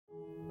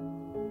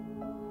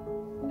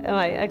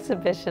My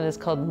exhibition is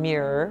called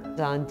Mirror.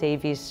 It's on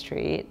Davies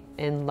Street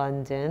in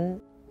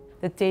London.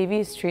 The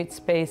Davies Street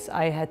space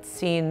I had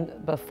seen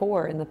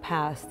before in the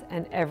past,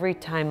 and every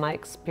time my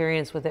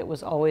experience with it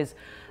was always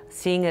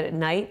seeing it at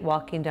night,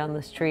 walking down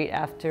the street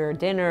after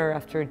dinner,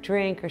 after a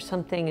drink or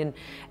something,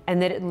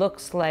 and that it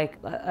looks like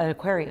an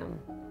aquarium.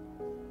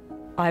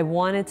 I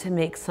wanted to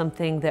make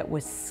something that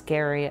was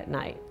scary at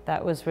night.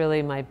 That was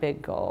really my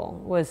big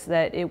goal, was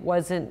that it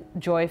wasn't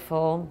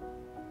joyful,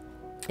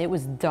 it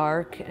was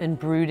dark and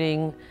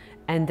brooding,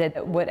 and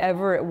that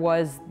whatever it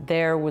was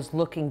there was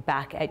looking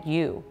back at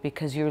you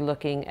because you're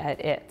looking at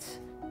it.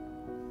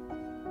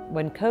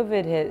 When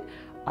COVID hit,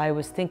 I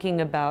was thinking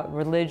about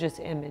religious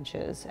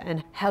images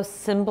and how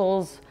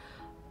symbols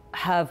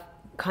have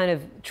kind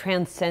of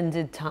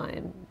transcended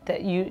time,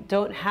 that you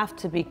don't have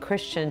to be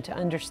Christian to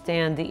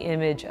understand the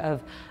image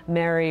of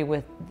Mary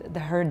with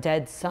her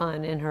dead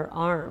son in her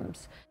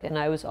arms. And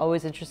I was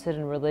always interested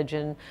in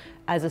religion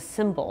as a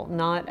symbol,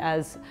 not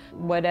as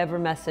whatever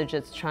message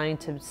it's trying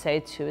to say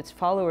to its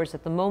followers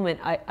at the moment.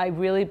 I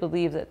really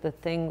believe that the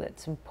thing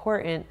that's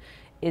important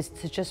is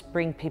to just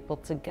bring people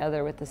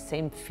together with the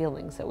same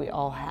feelings that we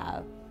all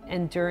have.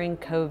 And during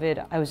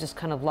COVID, I was just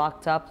kind of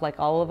locked up like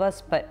all of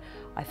us, but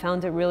I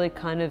found it really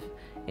kind of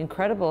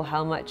incredible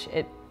how much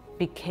it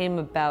became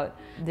about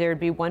there'd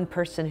be one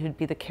person who'd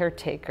be the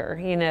caretaker,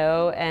 you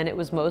know, and it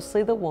was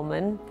mostly the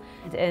woman.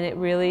 And it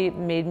really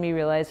made me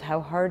realize how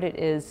hard it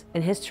is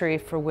in history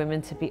for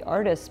women to be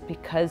artists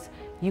because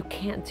you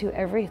can't do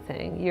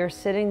everything. You're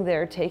sitting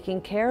there taking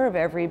care of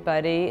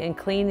everybody and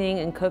cleaning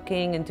and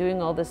cooking and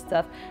doing all this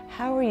stuff.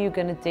 How are you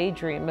going to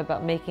daydream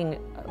about making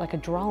like a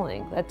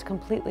drawing? That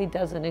completely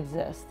doesn't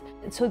exist.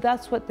 And so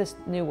that's what this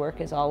new work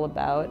is all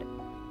about.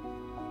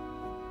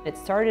 It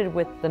started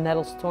with the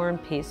Metal Storm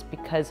piece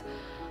because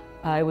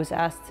I was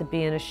asked to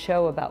be in a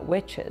show about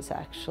witches,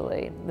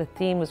 actually. The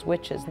theme was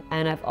witches,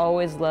 and I've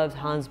always loved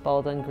Hans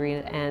Baldwin Green,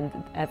 and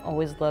I've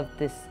always loved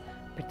this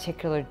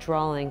particular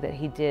drawing that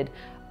he did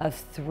of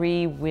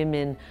three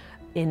women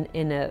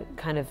in a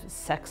kind of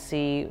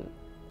sexy,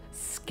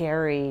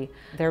 scary,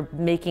 they're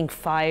making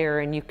fire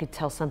and you could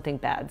tell something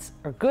bad's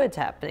or good's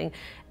happening.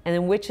 And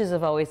then witches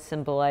have always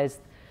symbolized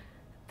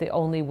the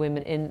only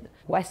women in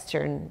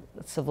Western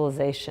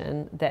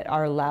civilization that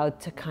are allowed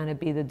to kind of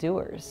be the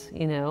doers,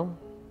 you know?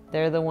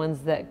 They're the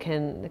ones that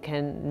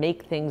can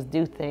make things,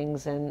 do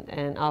things,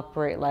 and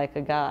operate like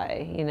a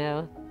guy, you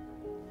know?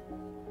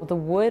 The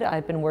wood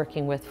I've been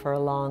working with for a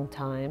long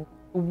time.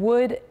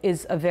 Wood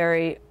is a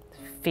very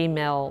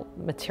female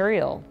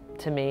material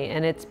to me,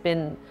 and it's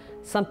been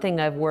something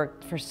I've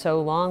worked for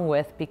so long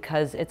with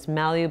because it's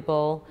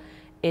malleable.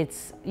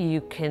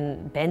 You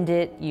can bend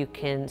it, you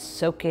can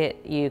soak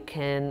it, you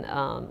can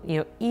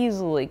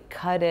easily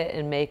cut it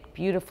and make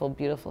beautiful,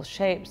 beautiful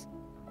shapes.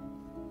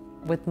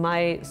 With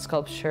my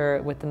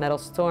sculpture, with the Metal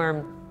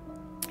Storm,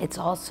 it's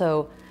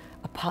also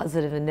a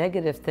positive and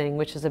negative thing,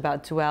 which is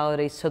about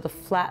duality. So the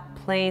flat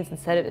planes,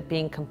 instead of it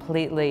being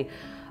completely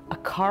a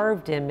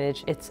carved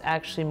image, it's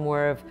actually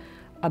more of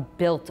a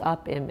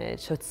built-up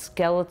image. So it's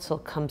skeletal,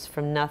 comes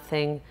from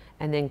nothing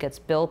and then gets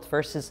built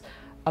versus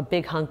a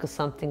big hunk of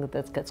something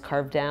that gets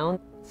carved down.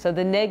 So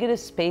the negative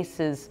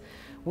spaces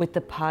with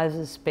the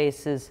positive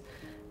spaces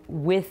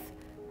with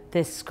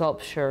this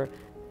sculpture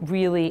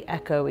really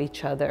echo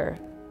each other.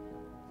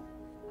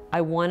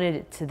 I wanted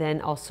it to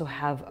then also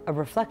have a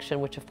reflection,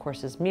 which of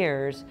course is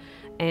mirrors,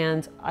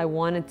 and I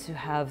wanted to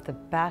have the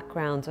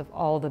backgrounds of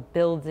all the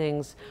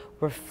buildings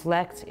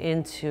reflect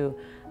into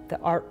the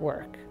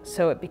artwork,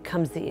 so it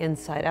becomes the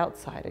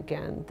inside-outside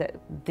again.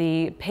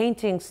 The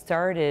painting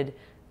started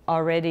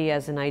already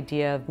as an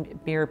idea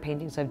of mirror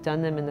paintings. I've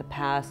done them in the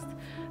past,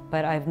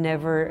 but I've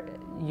never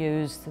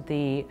used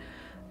the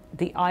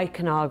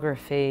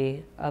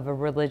iconography of a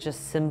religious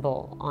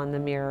symbol on the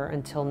mirror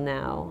until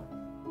now.